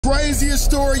craziest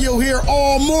story you'll hear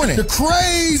all morning. The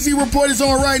crazy report is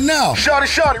on right now. Shawty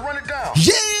Shawty, run it down.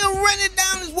 Yeah, run it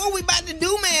down is what we about to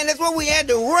do, man. That's what we had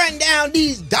to run down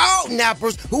these dog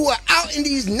nappers who are out in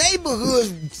these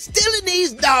neighborhoods stealing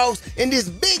these dogs, and this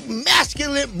big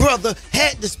masculine brother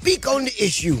had to speak on the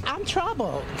issue. I'm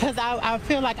troubled because I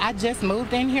feel like I just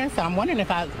moved in here, so I'm wondering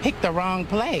if I picked the wrong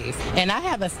place. And I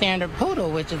have a standard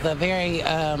poodle, which is a very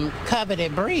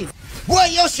coveted breed. Boy,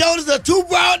 your shoulders are too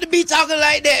broad to be talking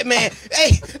like that, man.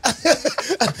 Hey,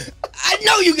 I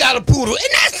know you got a poodle,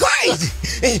 and that's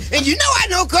crazy. And you know I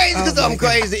know crazy because I'm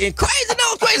crazy, and crazy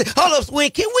knows crazy. Hold up, Swin,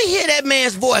 can we hear that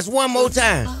man's voice one more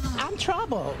time? I'm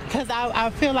troubled because I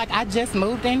feel like I just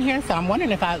moved in here, so I'm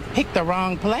wondering if I picked the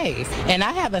wrong place. And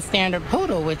I have a standard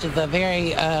poodle, which is a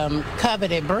very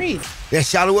coveted breed.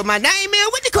 That's Shawty with my name in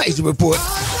with the crazy report.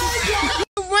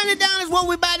 Run it down is what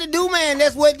we about to do, man.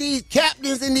 That's what these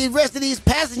captains and the rest of these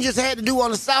passengers had to do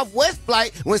on the Southwest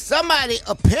flight when somebody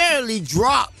apparently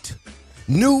dropped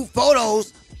new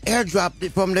photos, airdropped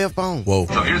it from their phone. Whoa.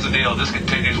 So here's the deal. This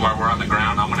continues while we're on the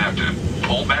ground. I'm going to have to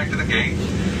pull back to the gate.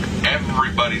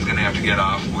 Everybody's going to have to get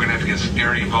off. We're going to have to get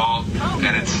security involved,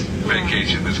 and it's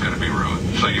vacation that's going to be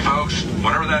ruined. So you folks,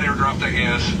 whatever that airdrop thing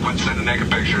is, quit sending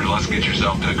naked pictures. Let's get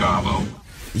yourself to Cabo.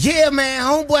 Yeah, man.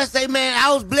 Homeboy say, man,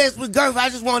 I was blessed with girth. I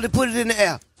just wanted to put it in the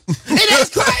air. And that's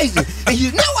crazy. And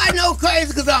you know I know crazy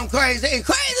because I'm crazy. And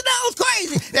crazy knows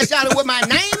crazy. That's Shawty with my name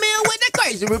in with the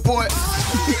crazy report.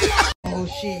 Oh,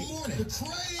 shit. The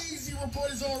crazy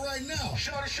report is on right now.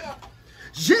 Shawty Shawty.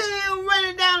 Yeah,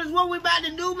 running down is what we about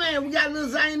to do, man. We got a little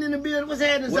Zane in the building. What's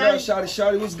happening, Zane? What up, Shawty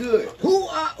Shawty? What's good?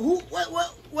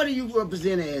 What do you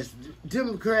represent as?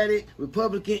 Democratic,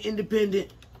 Republican,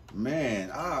 Independent? Man,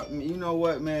 you know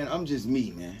what, man? I'm just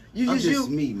me, man. I'm just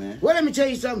me, man. Well, let me tell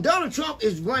you something. Donald Trump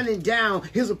is running down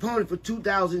his opponent for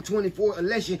 2024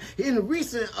 election. In a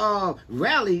recent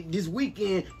rally this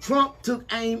weekend, Trump took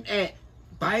aim at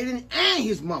Biden and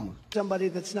his mama. Somebody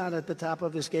that's not at the top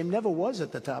of his game, never was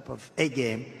at the top of a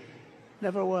game,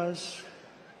 never was.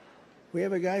 We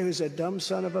have a guy who's a dumb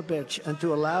son of a bitch, and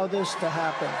to allow this to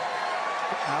happen,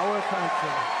 our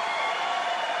country.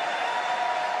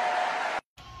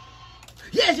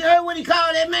 Yes, you heard what he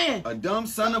called that man? A dumb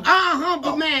son of...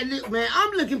 But man, look, man,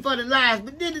 I'm looking for the lies,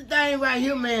 but this the thing right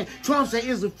here, man. Trump said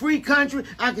it's a free country.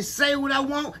 I can say what I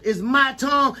want. It's my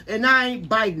tongue, and I ain't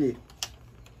biting it.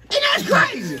 And that's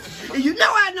crazy. And you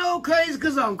know I know crazy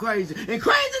because I'm crazy. And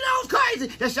crazy knows crazy.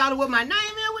 That's Shawty with my name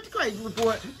in with the crazy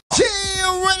report.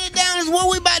 Chill, run it down is what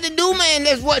we about to do, man.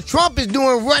 That's what Trump is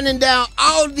doing, running down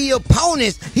all the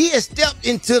opponents. He has stepped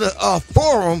into the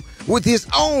forum with his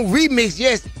own remix.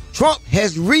 Yes, Trump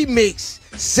has remixed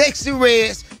Sexy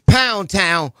Red's Pound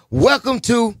Town. Welcome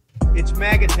to... It's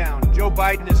MAGA Town. Joe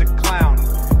Biden is a clown.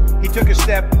 He took a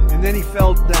step and then he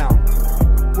fell down.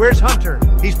 Where's Hunter?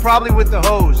 He's probably with the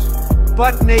hose.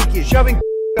 Butt naked, shoving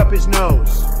up his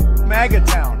nose. MAGA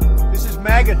Town. This is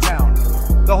MAGA Town.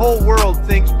 The whole world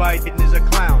thinks Biden is a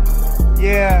clown.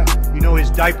 Yeah, you know his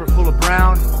diaper full of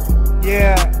brown.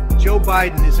 Yeah, Joe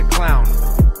Biden is a clown.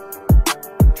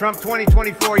 Trump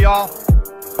 2024, y'all.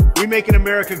 We making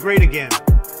America great again.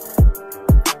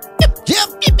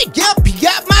 Yep, you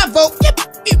got my vote. Yep,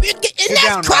 and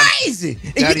that's crazy.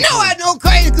 And you know I know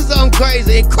crazy because I'm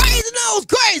crazy. And crazy knows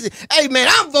crazy. Hey, man,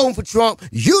 I'm voting for Trump.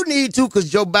 You need to because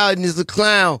Joe Biden is a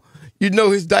clown. You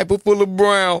know his diaper full of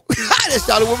brown. I just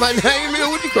started with my name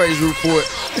in with the crazy report.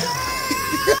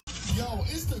 Yo,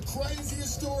 it's the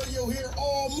craziest story you'll hear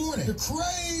all morning. The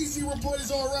crazy report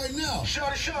is on right now.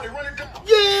 Shawty Shawty, run it down.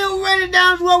 Yeah, run it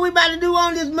down is what we about to do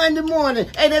on this Monday morning.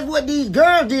 Hey, that's what these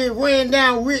girls did, ran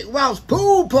down Rick Ross'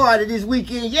 pool party this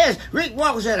weekend. Yes, Rick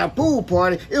Ross had a pool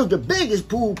party. It was the biggest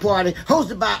pool party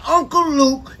hosted by Uncle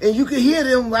Luke, and you can hear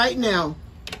them right now.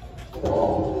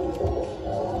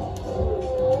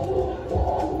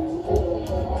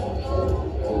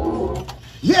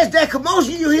 Yes, that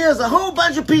commotion you hear is a whole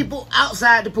bunch of people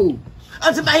outside the pool.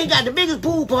 Until he got the biggest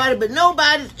pool party, but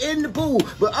nobody's in the pool.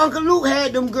 But Uncle Luke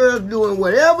had them girls doing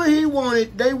whatever he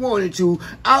wanted, they wanted to,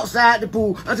 outside the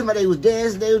pool. Until they was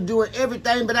dancing, they was doing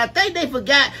everything. But I think they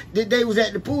forgot that they was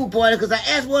at the pool party, because I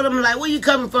asked one of them, like, where you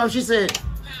coming from? She said,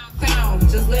 Pound,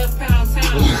 just left Pound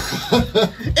Town.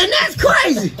 And that's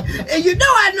crazy. And you know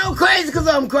I know crazy because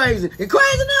I'm crazy. And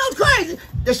crazy knows crazy.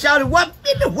 They shouted, what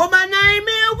my name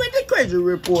is with the crazy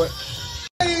report.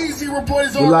 Crazy report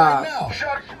is on right now.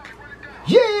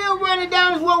 Yeah, running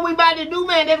down is what we about to do,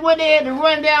 man. That's what they had to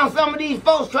run down some of these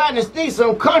folks trying to sneak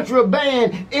some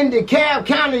contraband in DeKalb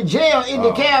County Jail in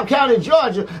DeKalb County,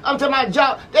 Georgia. I'm talking about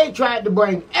Joc. They tried to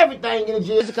bring everything in the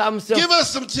jail. Give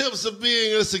us some tips of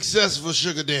being a successful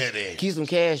sugar daddy. Keep some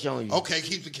cash on you. Okay,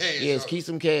 keep the cash. Yes, keep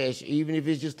some cash, even if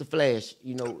it's just a flash.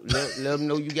 You know, let them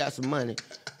know you got some money.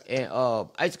 And I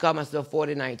used to call myself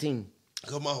 4019.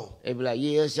 Come on. They be like,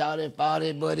 yeah, Shawty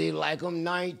 40, but it like I'm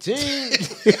 19.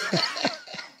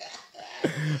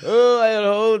 Oh, I had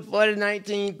a whole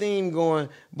 4019 theme going.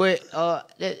 But,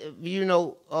 you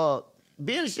know,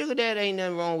 being a sugar daddy ain't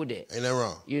nothing wrong with that. Ain't nothing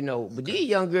wrong. You know, but these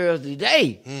young girls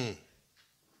today,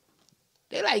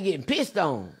 they like getting pissed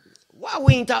on. Why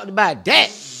we ain't talked about that?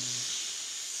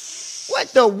 What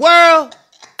the world?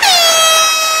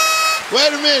 Wait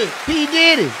a minute. P.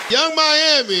 Diddy. Young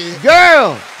Miami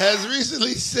Girl has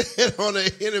recently said on an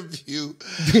interview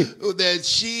that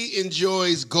she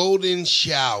enjoys golden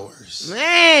showers.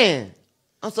 Man,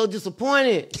 I'm so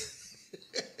disappointed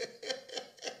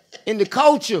in the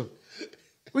culture.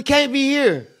 We can't be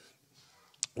here.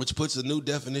 Which puts a new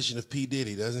definition of P.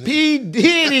 Diddy, doesn't it? P.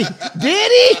 Diddy.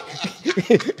 Diddy?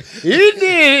 He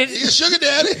did. He's a sugar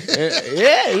daddy.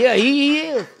 Yeah, he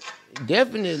is.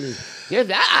 Definitely. Yes,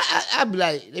 I be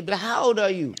like, they be like, how old are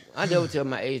you? I never tell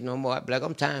my age no more. I be like,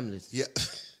 I'm timeless. Yeah.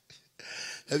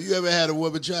 Have you ever had a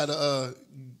woman try to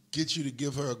get you to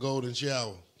give her a golden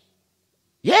shower?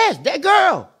 Yes, that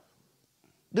girl.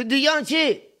 The young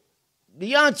chick. The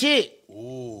young chick.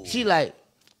 Ooh. She like,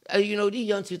 you know, these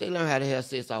young chicks, they learn how to have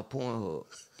sex off Pornhub.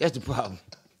 That's the problem.